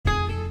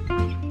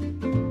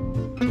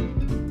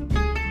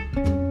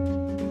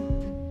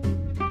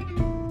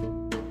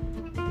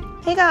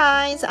Hey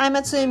guys, I'm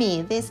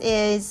Matsumi. This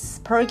is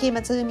Perky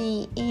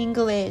Matsumi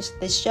English,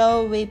 the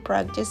show we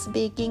practice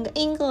speaking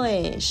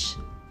English.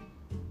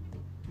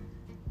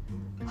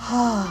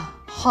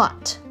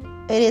 Hot.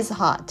 It is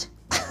hot.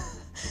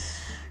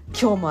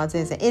 今日も暑い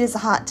ですね。It is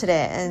hot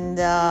today.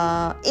 And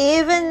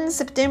even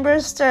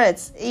September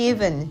starts,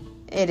 even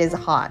it is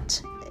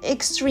hot.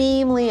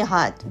 Extremely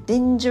hot.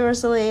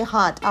 Dangerously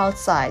hot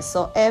outside.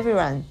 So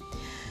everyone,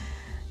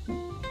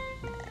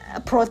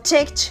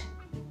 protect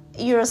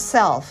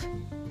yourself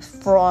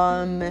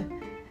from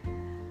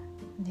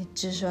熱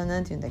中症は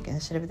なんて言うんだっけ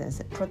調べたんで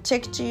す。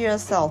Protect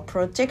yourself,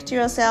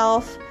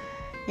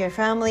 your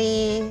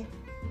family,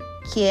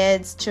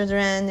 kids,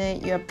 children,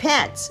 your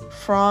pets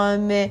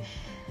from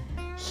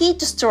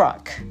heat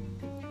stroke.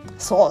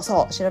 そう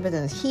調べた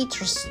んです。Heat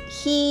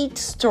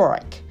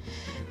stroke.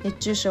 熱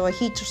中症は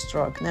heat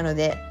stroke なの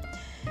で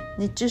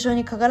熱中症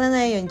にかから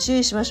ないように注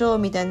意しましょう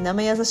みたいな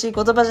生優しい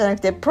言葉じゃなく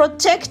て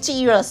Protect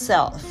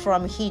yourself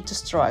from heat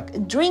stroke.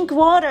 Drink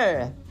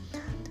water.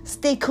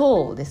 Stay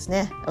cool です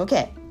ね。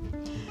Okay.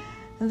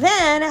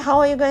 Then, how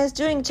are you guys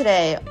doing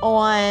today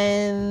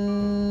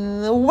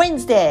on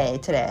Wednesday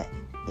today?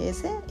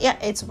 Is it? Yeah,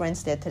 it's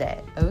Wednesday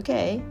today.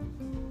 Okay.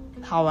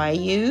 How are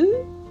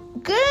you?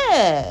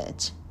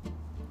 Good.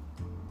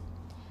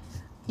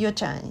 Your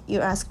turn.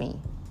 You ask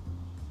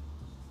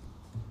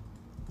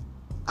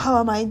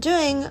me.How am I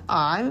doing?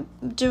 I'm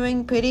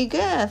doing pretty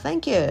good,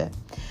 thank you.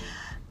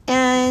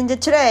 And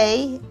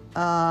today,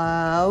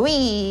 I'm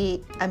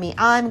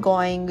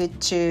going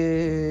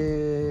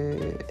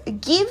to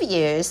give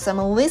you some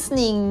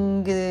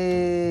listening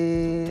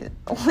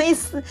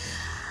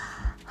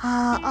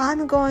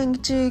I'm going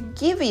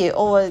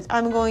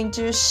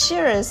to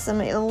share some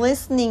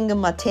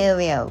listening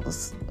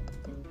materials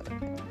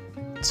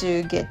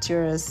to get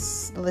your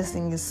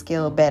listening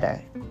skill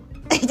better.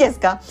 いいです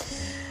か？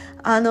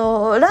ラ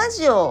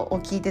ジオを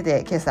聞いて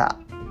て今朝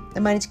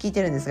毎日聞い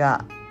てるんです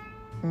が、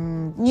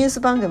ニュース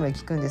番組を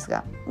聞くんです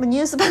が、ニ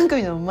ュース番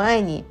組の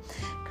前に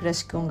クラ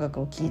シック音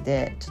楽を聞い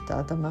てちょっと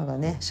頭が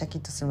ねシャキ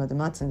ッとするまで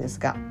待つんです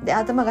が、で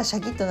頭がシ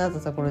ャキッとなった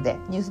ところで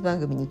ニュース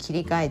番組に切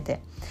り替え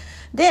て、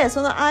で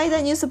その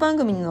間ニュース番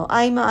組の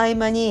合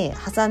間に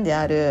挟んで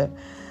ある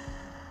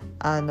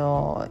ニ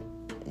ュ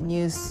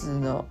ース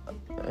の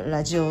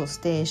ラジオ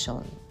ステーシ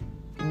ョ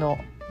ンの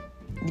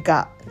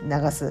が流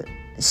す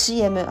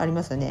CM あり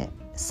ますよね。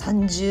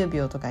30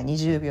秒とか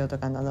20秒と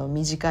かの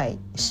短い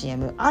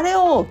CM、 あれ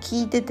を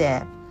聞いて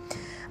て、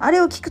あれ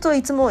を聞くと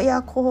いつも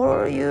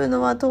こういう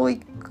のは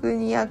TOEIC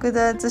に役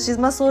立つし、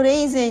そ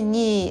れ以前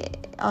に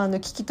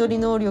聞き取り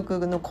能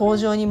力の向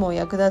上にも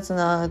役立つ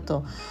な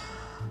と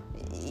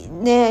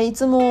ねい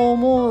つも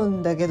思う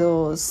んだけ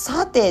ど、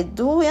さて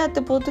どうやっ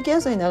てポッドキ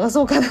ャストに流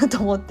そうかなと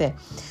思って、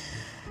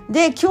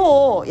で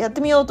今日やっ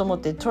てみようと思っ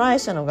てトライ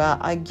したのが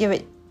I give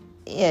it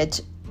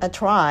a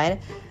try。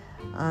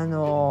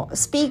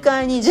スピー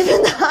カーに自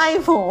分の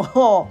iPhone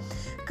を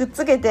くっ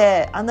つけ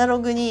てアナロ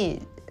グ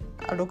に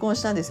録音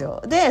したんです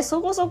よ。でそ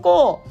こそ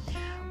こ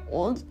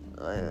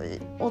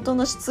音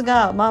の質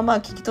がまあ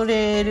聞き取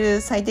れ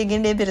る最低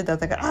限レベルだっ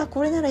たから、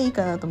これならいい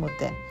かなと思っ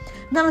て、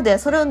なので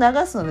それを流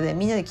すので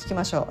みんなで聞き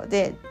ましょう。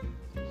で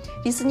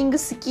リスニング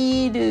ス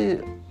キ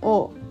ル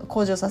を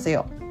向上させ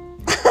よう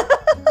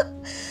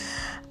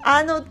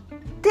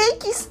テ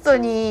キスト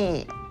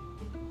に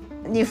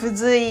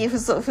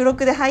付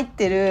録で入っ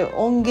てる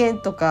音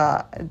源と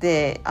か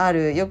であ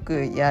るよ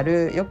く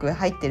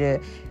入って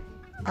る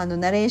ナ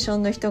レーショ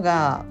ンの人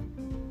が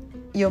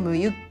読む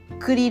ゆっ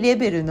くりレ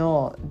ベル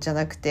のじゃ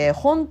なくて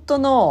本当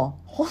の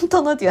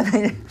って言わな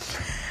いね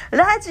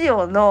ラジ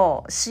オ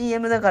の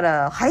CM だか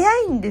ら早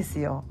いんです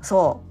よ。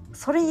そ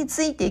れに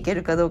ついていけ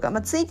るかどうか、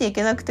ついてい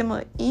けなくて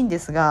もいいんで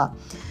すが、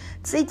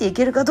ついてい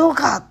けるかどう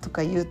かと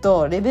か言う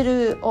とレベ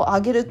ルを上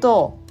げる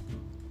と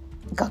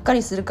がっか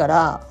りするか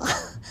ら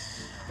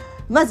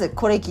まず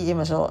これ聞いてみ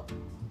ましょう。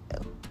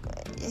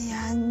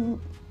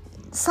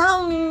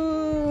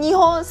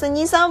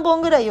2,3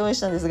 本ぐらい用意し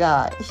たんです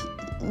が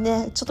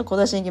ね、ちょっと小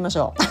出しにいきまし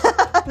ょ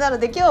うなの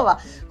で今日は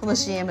この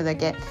CM だ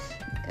け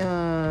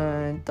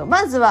ま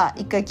ずは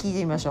一回聞いて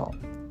みましょうっ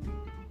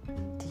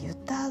て言っ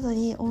た後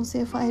に音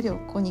声ファイルを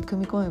ここに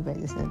組み込めばいい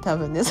ですね。多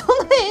分ねその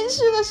編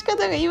集の仕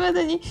方が未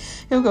だに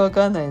よくわ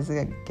かんないんで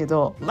すけ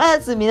ど、ま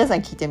ず皆さん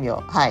聞いてみ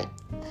よう。はい、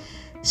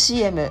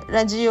CM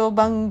ラジオ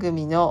番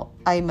組の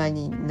合間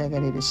に流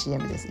れる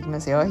CM です。いき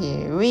ますよ。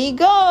 Here we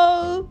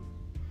go。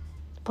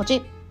 ポチ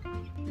ッ。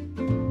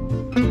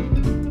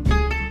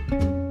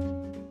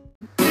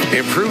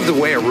 Improve the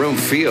way a room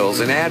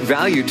feels and add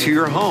value to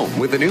your home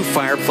with a new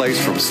fireplace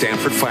from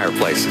Stanford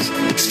Fireplaces.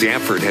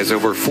 Stanford has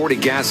over 40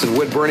 gas and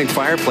wood-burning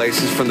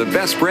fireplaces from the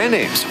best brand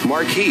names: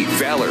 Marquee,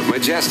 Valor,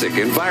 Majestic,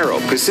 Enviro,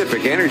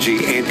 Pacific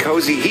Energy, and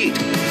Cozy Heat.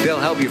 They'll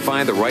help you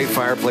find the right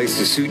fireplace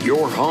to suit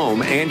your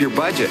home and your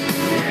budget.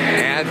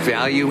 Add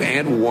value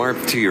and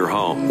warmth to your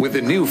home with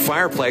a new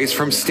fireplace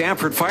from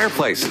Stanford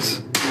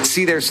Fireplaces.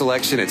 See their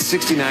selection at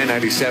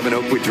 6997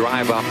 Oakwood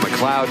Drive off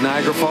McLeod,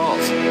 Niagara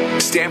Falls.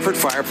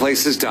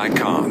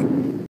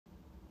 StanfordFireplaces.com。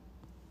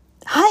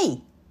 は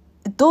い、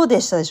どうで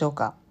したでしょう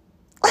か。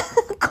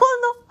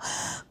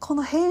こ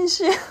の編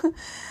集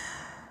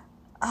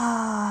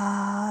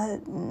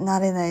慣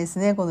れないです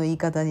ね、この言い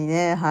方に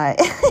ね。はい。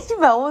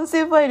今、音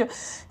声ファイル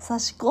差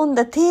し込ん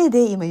だ体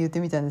で今言って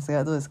みたんです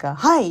が、どうですか？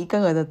はい、いか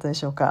がだったで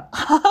しょうか？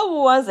 How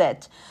was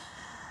it?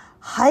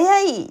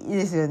 早い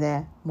ですよ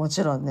ね。も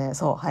ちろんね、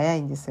そう、早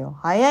いんですよ。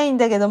早いん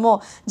だけど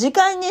も、時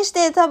間にし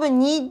て多分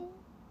20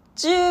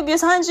秒、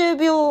30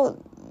秒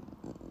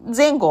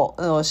前後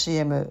の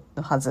CM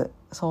のはず。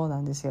そうな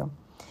んですよ。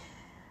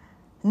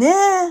ねえ。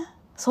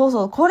そう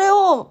そう。こうい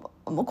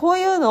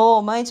うの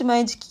を毎日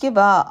毎日聞け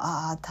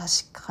ば、確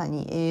か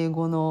に英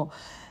語の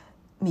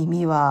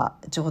耳は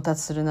上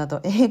達するなと、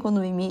英語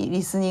の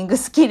リスニング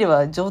スキル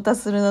は上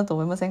達するなと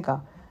思いません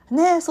か？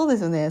ね、そうで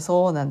すよね。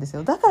そうなんです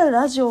よ。だから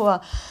ラジオ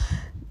は、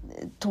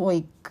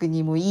TOEIC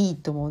にもいい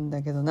と思うん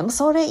だけど、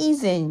それ以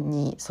前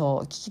に、そ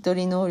う、聞き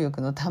取り能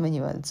力のため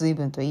には随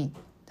分といい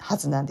は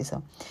ずなんです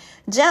よ。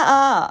じ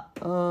ゃあ、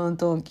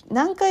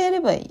何回やれ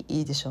ばい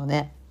いでしょう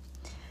ね。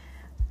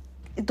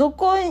ど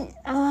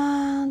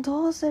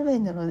うすればいい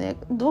んだろうね。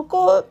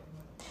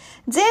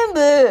全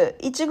部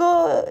一語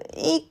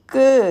一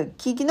句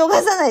聞き逃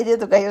さないで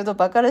とか言うと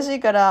バカらしい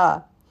か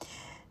ら、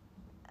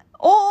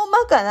大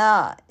まか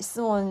な質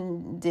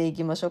問でい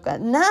きましょうか。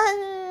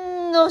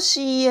何の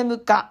CM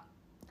か。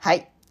は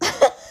い。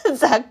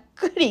ざっ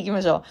くりいき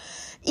ましょう。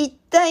一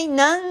体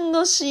何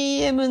の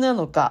CM な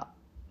のか。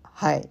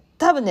はい。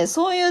多分ね、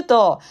そう言う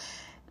と、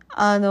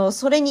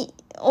それ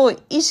を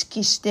意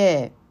識し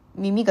て、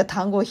耳が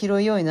単語を拾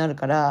うようになる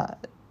から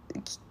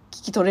聞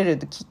き取れる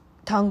と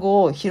単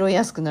語を拾い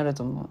やすくなる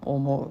と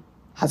思う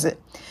はず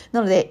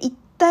なので、一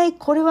体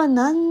これは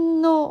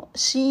何の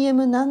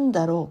CM なん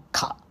だろう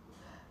か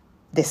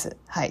です。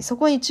はい、そ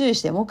こに注意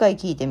してもう一回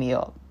聞いてみ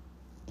よ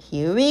う。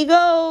 Here we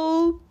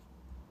go!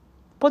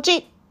 ポチ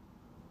ッ。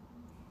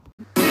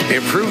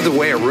Improve the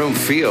way a room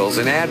feels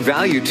and add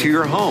value to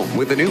your home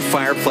with a new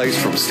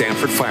fireplace from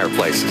Stanford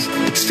Fireplaces.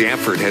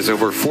 Stanford has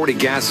over 40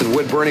 gas and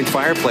wood-burning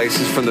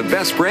fireplaces from the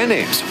best brand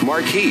names: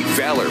 Marquis,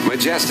 Valor,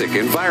 Majestic,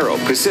 Enviro,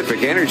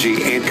 Pacific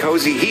Energy, and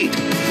Cozy Heat.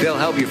 They'll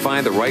help you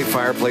find the right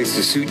fireplace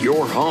to suit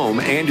your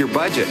home and your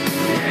budget.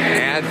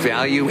 Add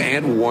value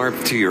and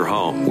warmth to your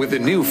home with a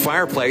new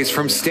fireplace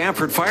from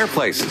Stanford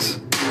Fireplaces.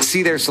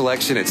 See their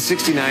selection at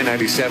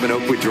 6997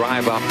 Oakwood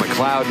Drive off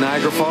McLeod,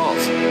 Niagara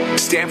Falls.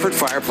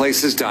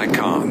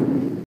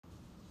 StanfordFireplaces.com.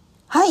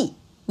 はい、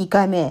2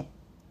回目。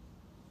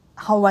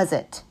How was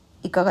it?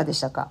 いかがでし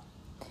たか？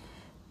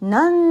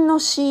何の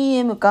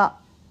CM か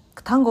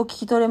単語聞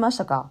き取れまし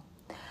たか？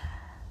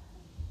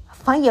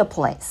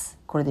 Fireplace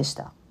これでし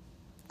た。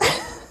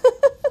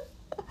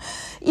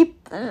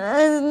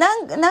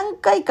何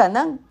回か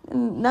何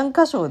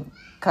箇所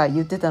か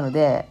言ってたの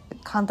で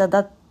簡単だ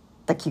っ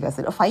た気が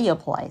する。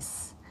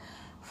Fireplace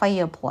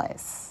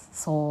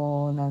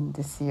そうなん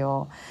です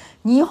よ。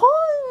日本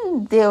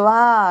で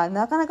は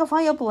なかなかフ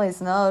ァイアプレイ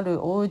スのあ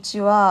るお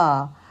家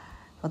は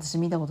私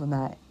見たこと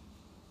ない。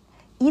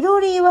い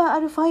ろりはあ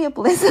るファイア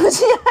プレイスのう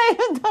ちに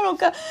入るんだろう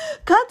か。か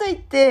といっ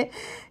て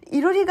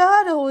いろりが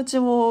あるお家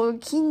も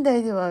近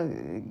代では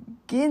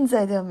現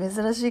在では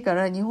珍しいか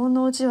ら、日本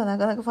のお家はな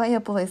かなかファイ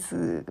アプレイ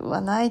ス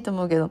はないと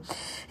思うけど、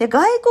外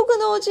国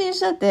のお家に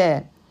したっ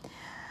て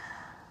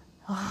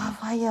フ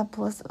ァイア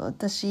プレイス、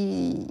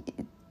私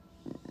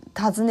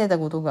訪ねた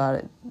ことがあ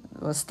る、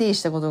ステイ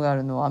したことがあ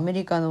るのはアメ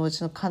リカのお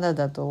家のカナ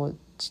ダとお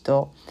家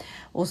と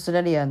オースト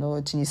ラリアのお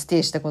家にステ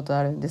イしたこと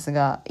あるんです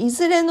が、い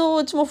ずれのお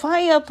家もフ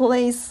ァイアプ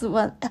レイス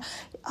はや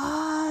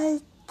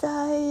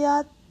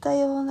った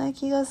ような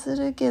気がす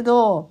るけ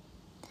ど、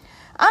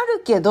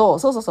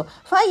そうファ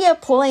イア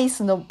プレイ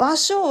スの場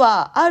所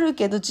はある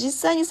けど、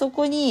実際にそ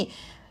こに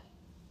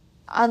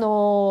木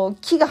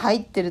が入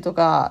ってると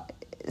か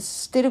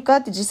してるか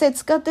って、実際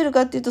使ってる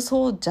かっていうと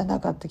そうじゃな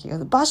かった気が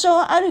する。場所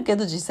はあるけ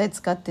ど実際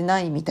使ってな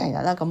いみたい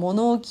な、なんか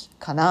物置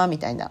かなみ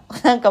たいな、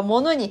なんか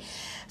物に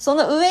そ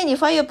の上に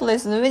ファイアプレイ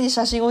スの上に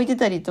写真置いて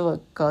たりと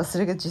かす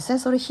るけど、実際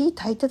それ火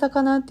焚いてた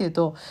かなっていう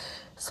と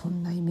そ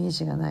んなイメー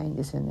ジがないん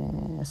ですよ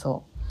ね。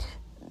そ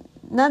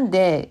うなん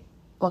で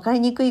分かり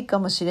にくいか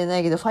もしれな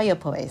いけど、ファイア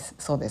プレイス、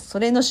そうです、そ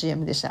れの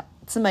CM でした。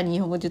つまり日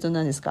本語で言うと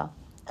何ですか？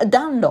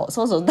暖炉、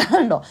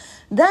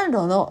暖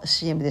炉の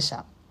CM でし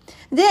た。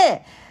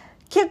で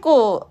結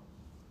構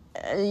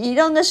い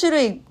ろんな種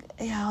類、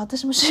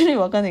私も種類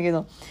わかんないけ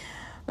ど、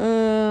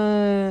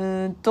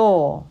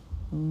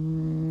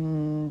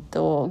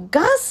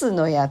ガス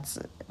のや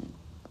つ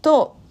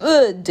と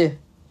wood って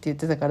言っ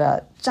てたか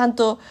ら、ちゃん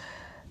と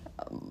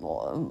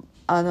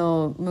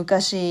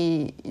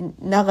昔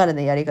ながら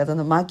のやり方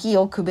の薪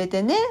をくべ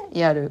てね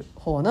やる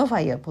方のフ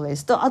ァイアプレイ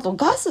スと、あと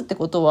ガスって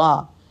こと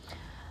は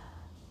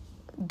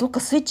どっか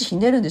スイッチひ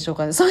ねるんでしょう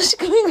かね。その仕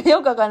組みが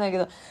よくわかんないけ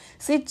ど、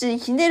スイッチ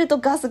ひねると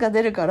ガスが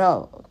出るか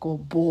らこう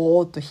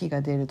ボーっと火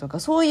が出るとか、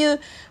そういう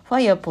フ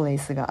ァイアプレイ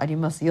スがあり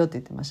ますよって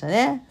言ってました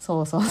ね。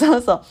そう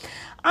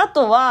あ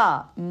と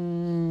は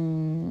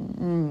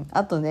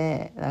あと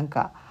ね、なん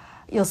か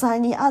予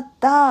算に合っ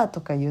た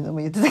とかいうのも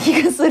言ってた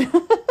気がする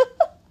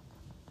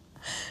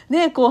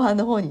ね、後半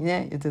の方に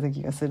ね言ってた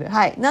気がする。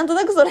はい、なんと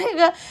なくそれ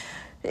が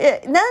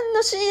何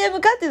の CM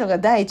かっていうのが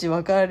第一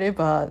分かれ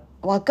ば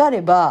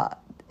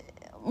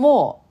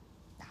も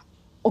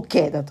う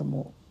OK だと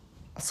思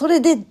う。そ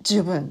れで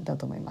十分だ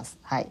と思います。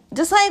はい。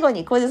じゃあ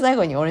これで最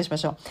後に終わりにしま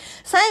しょう。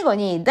最後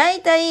に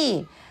大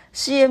体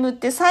CM っ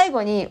て最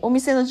後にお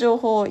店の情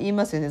報を言い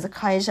ますよね。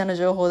会社の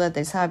情報だった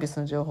りサービス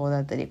の情報だ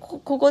ったり、こ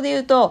こで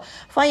言うと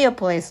ファイア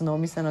プレイスのお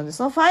店なので、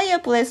そのファイア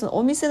プレイスの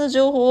お店の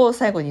情報を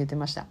最後に言って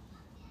ました。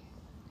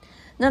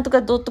なんと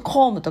か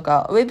 .com と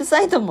かウェブ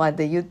サイトま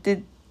で言っ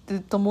てる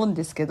と思うん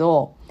ですけ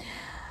ど、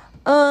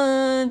電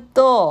話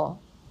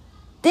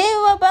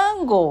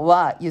番号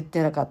は言っ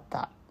てなかっ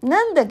た。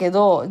なんだけ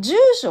ど住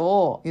所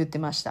を言って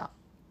ました。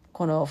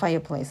このファイア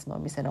プレイスのお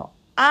店の。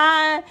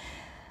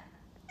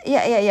い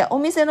や、お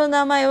店の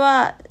名前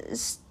は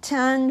ス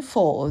タンフ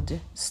ォー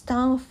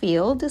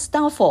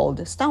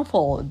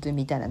ド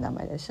みたいな名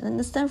前でした。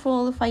スタンフ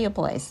ォードファイア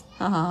プレイス。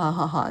はは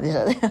ははでし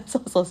たね。そ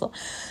う。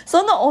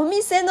そのお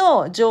店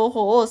の情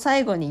報を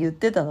最後に言っ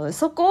てたので、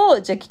そこを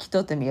じゃあ聞き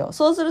取ってみよう。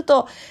そうする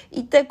と、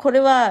一体これ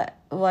は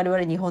我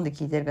々日本で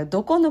聞いてるから、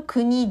どこの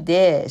国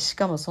で、し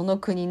かもその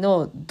国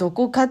のど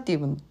こかってい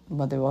うの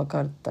まで分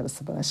かったら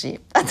素晴らしい。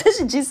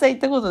私実際行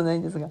ったことない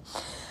んですが。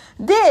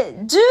で、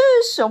住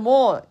所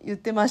も言っ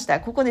てました。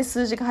ここね、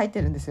数字が入っ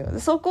てるんですよ。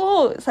そ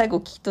こを最後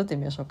聞き取って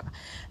みましょうか。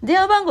電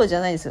話番号じ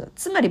ゃないんですよ。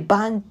つまり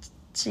番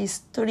地、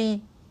ストリ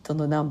ート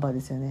のナンバーで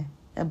すよね。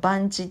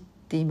番地って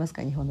言います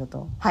か、日本だ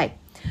と。はい。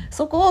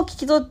そこを聞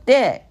き取っ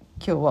て、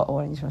今日は終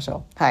わりにしまし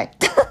ょう。はい。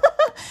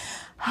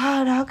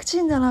楽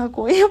ちんだな、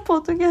こういうポ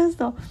ッドキャス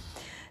ト。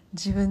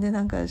自分で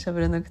なんか喋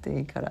らなくて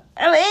いいから。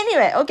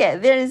Anyway, okay,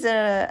 there is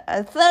a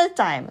third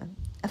time.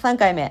 3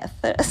回目。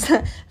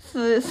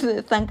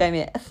3回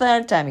目。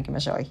third time 行きま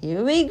しょう。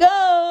Here we go!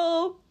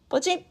 ポ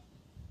チッ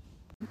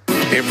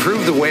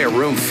Improve the way a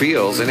room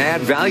feels and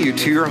add value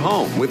to your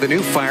home with a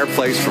new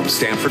fireplace from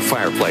Stanford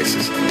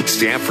Fireplaces.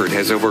 Stanford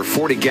has over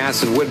 40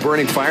 gas and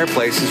wood-burning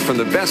fireplaces from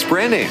the best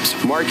brand names: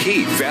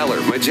 Marquis, Valor,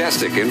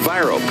 Majestic,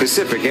 Enviro,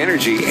 Pacific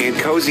Energy, and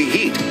Cozy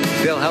Heat.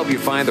 They'll help you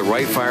find the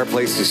right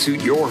fireplace to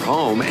suit your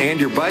home and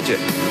your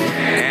budget.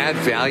 Add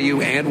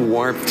value and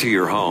warmth to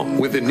your home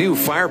with a new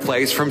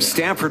fireplace from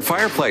Stanford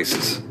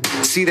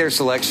Fireplaces.See their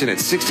selection at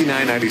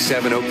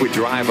 6997 Oakwood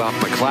Drive off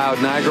McLeod,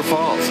 Niagara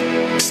Falls.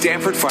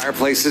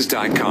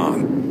 StanfordFireplaces.com.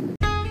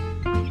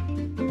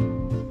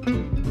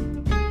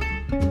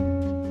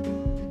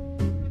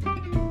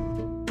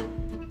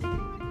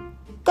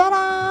 タ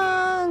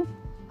ラーン。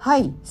は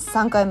い、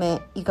3回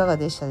目いかが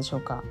でしたでしょ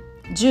うか。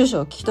住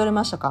所を聞き取れ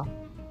ましたか。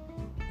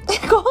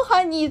後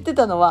半に言って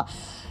たのは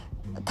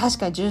確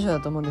かに住所だ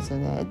と思うんですよ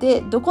ね。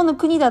で、どこの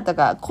国だった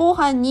か、後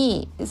半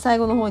に最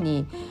後の方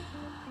に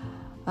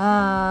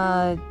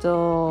see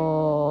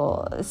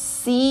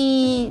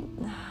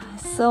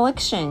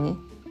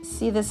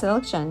the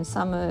selection,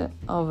 some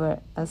over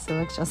a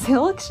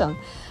selection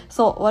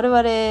そう、我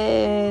々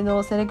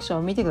のセレクション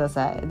を見てくだ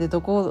さい。で、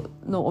どこ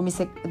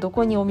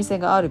にお店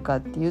があるか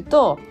っていう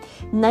と、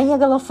ナイア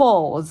ガラフ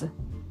ォールズっ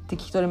て聞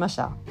き取れまし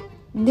た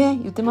ね。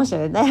言ってました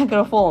よね。ナイアガ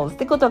ラフォールズっ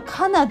てことは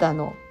カナダ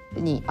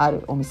にあ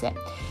るお店、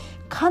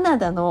カナ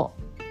ダの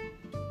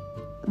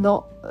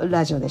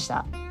ラジオでし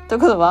た。という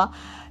ことは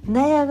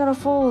ナイアガラ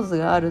フォールズ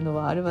があるの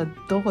は、あれは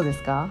どこで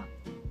すか？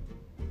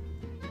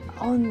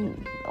オ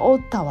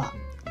ッタワ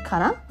か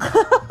な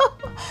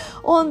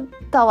オッ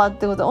タワっ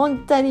てことはオ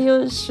ンタリ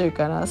オ州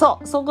かな。そ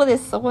こで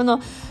す。そこの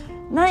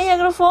ナイア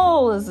ガラフ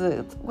ォール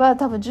ズは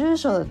多分住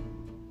所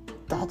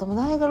だと、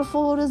ナイアガラフ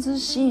ォールズ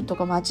市と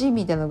か町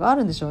みたいなのがあ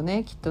るんでしょう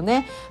ね、きっと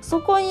ね。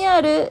そこに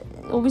ある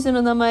お店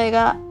の名前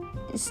が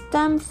ス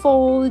タンフ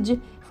ォー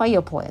ドファイ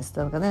アプレイス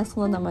だからね、そ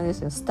の名前で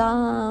すよ。ス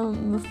タンフ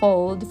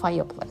ォードファ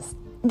イアプレイス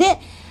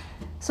で、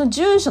その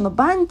住所の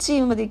番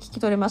地まで聞き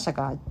取れました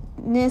か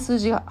ね。数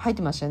字が入っ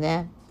てましたよ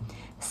ね。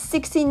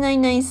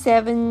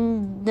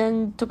6997な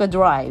んとか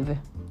ドライブ、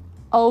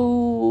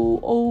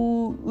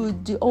オ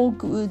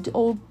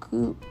ー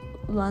ク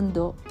ラン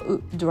ド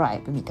ドラ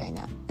イブみたい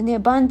なね。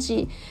番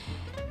地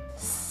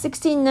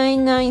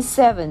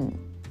6997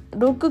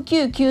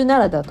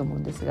 6997だと思う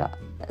んですが、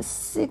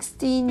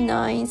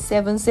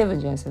6977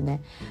じゃないですよね。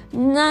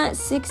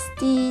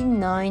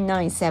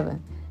6997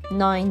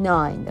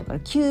 99だから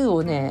9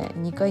をね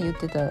2回言っ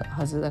てた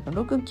はずだか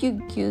ら、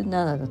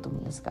6997だと思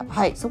うんですが、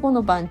はい、そこ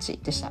の番地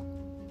でした。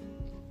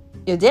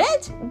You did?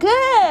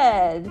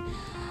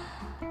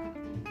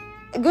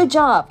 Good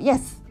job.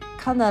 Yes.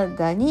 カナ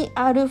ダに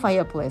あるファイ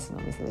アプレイスの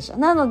お店でした。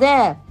なの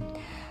で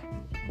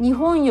日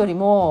本より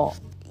も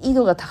緯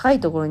度が高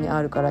いところに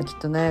あるから、きっ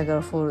とナイアガ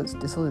ラフォールズっ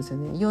てそうですよ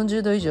ね。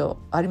40度以上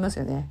あります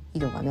よね、緯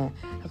度がね。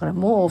だから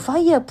もうフ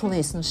ァイアプレ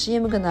イスの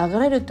CM が流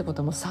れるってこ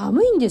とはもう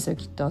寒いんですよ、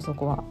きっとあそ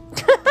こは。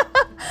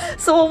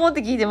そう思っ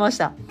て聞いてまし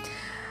た。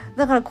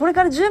だからこれ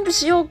から準備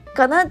しよう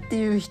かなって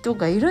いう人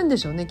がいるんで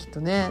しょうね、きっ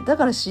とね。だ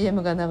から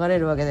CM が流れ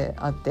るわけで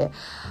あって、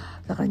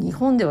だから日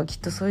本ではきっ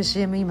とそういう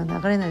CM 今流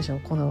れないでしょ。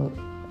この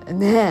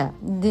ね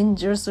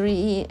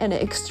Dangerously and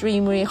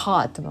Extremely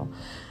Hot の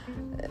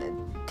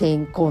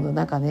天候の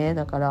中ね。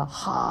だから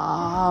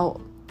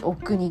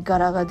奥に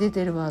柄が出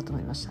てるわと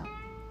思いました。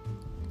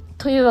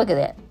というわけ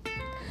で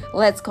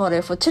let's call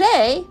it for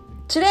today.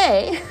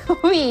 Today,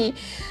 we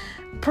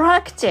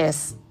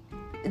practice,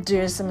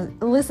 do some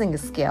listening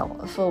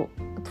skill for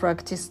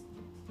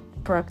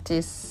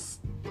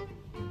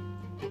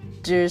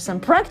do some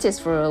practice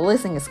for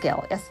listening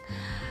skill. Yes.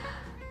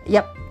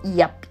 Yep.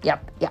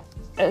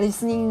 リ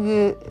スニン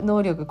グ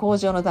能力向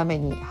上のため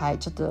に、はい、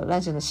ちょっとラ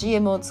ジオの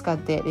CM を使っ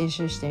て練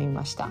習してみ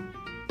ました。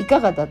い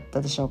かがだっ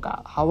たでしょう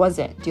か？ How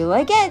was it? Do you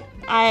like it?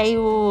 I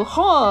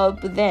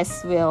hope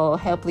this will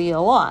help you a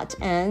lot.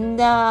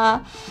 And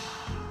I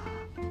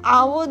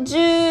will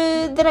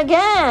do that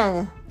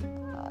again.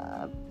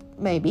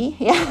 Maybe.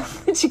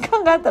 Yeah. 時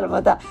間があったら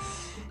また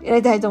や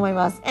りたいと思い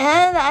ます。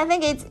And I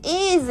think it's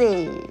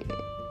easy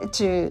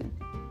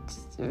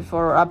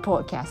for a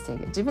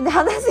podcasting. 自分で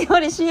話すよ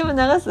り CM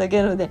流すだ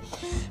けなので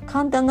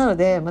簡単なの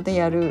でまた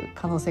やる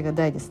可能性が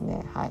大です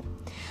ね。はい。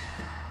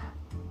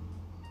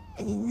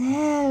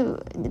ね、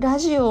ラ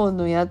ジオ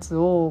のやつ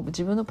を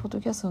自分のポッ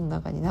ドキャストの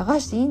中に流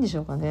していいんでし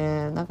ょうか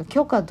ね。なんか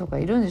許可とか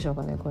いるんでしょう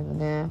かね、こういうの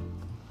ね。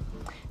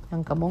な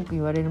んか文句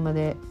言われるま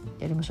で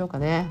やりましょうか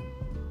ね。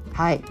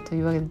はい、と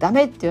いうわけでダ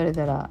メって言われ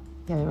たら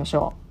やめまし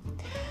ょ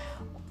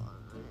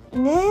う。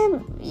ね、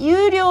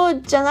有料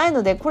じゃない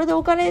のでこれで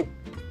お金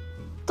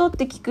取っ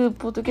て聞く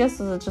ポッドキャス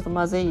トはちょっと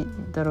まずい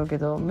だろうけ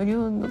ど、無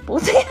料のポッ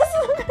ドキャス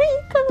トがいい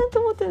かな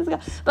と思ってるんで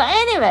すが。But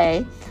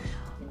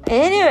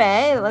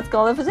anyway, let's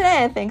call it for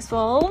today. Thanks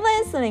for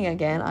listening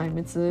again. I'm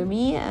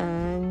Mitsumi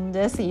and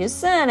see you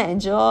soon.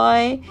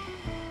 Enjoy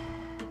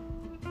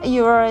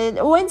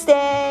your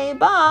Wednesday.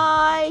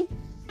 Bye!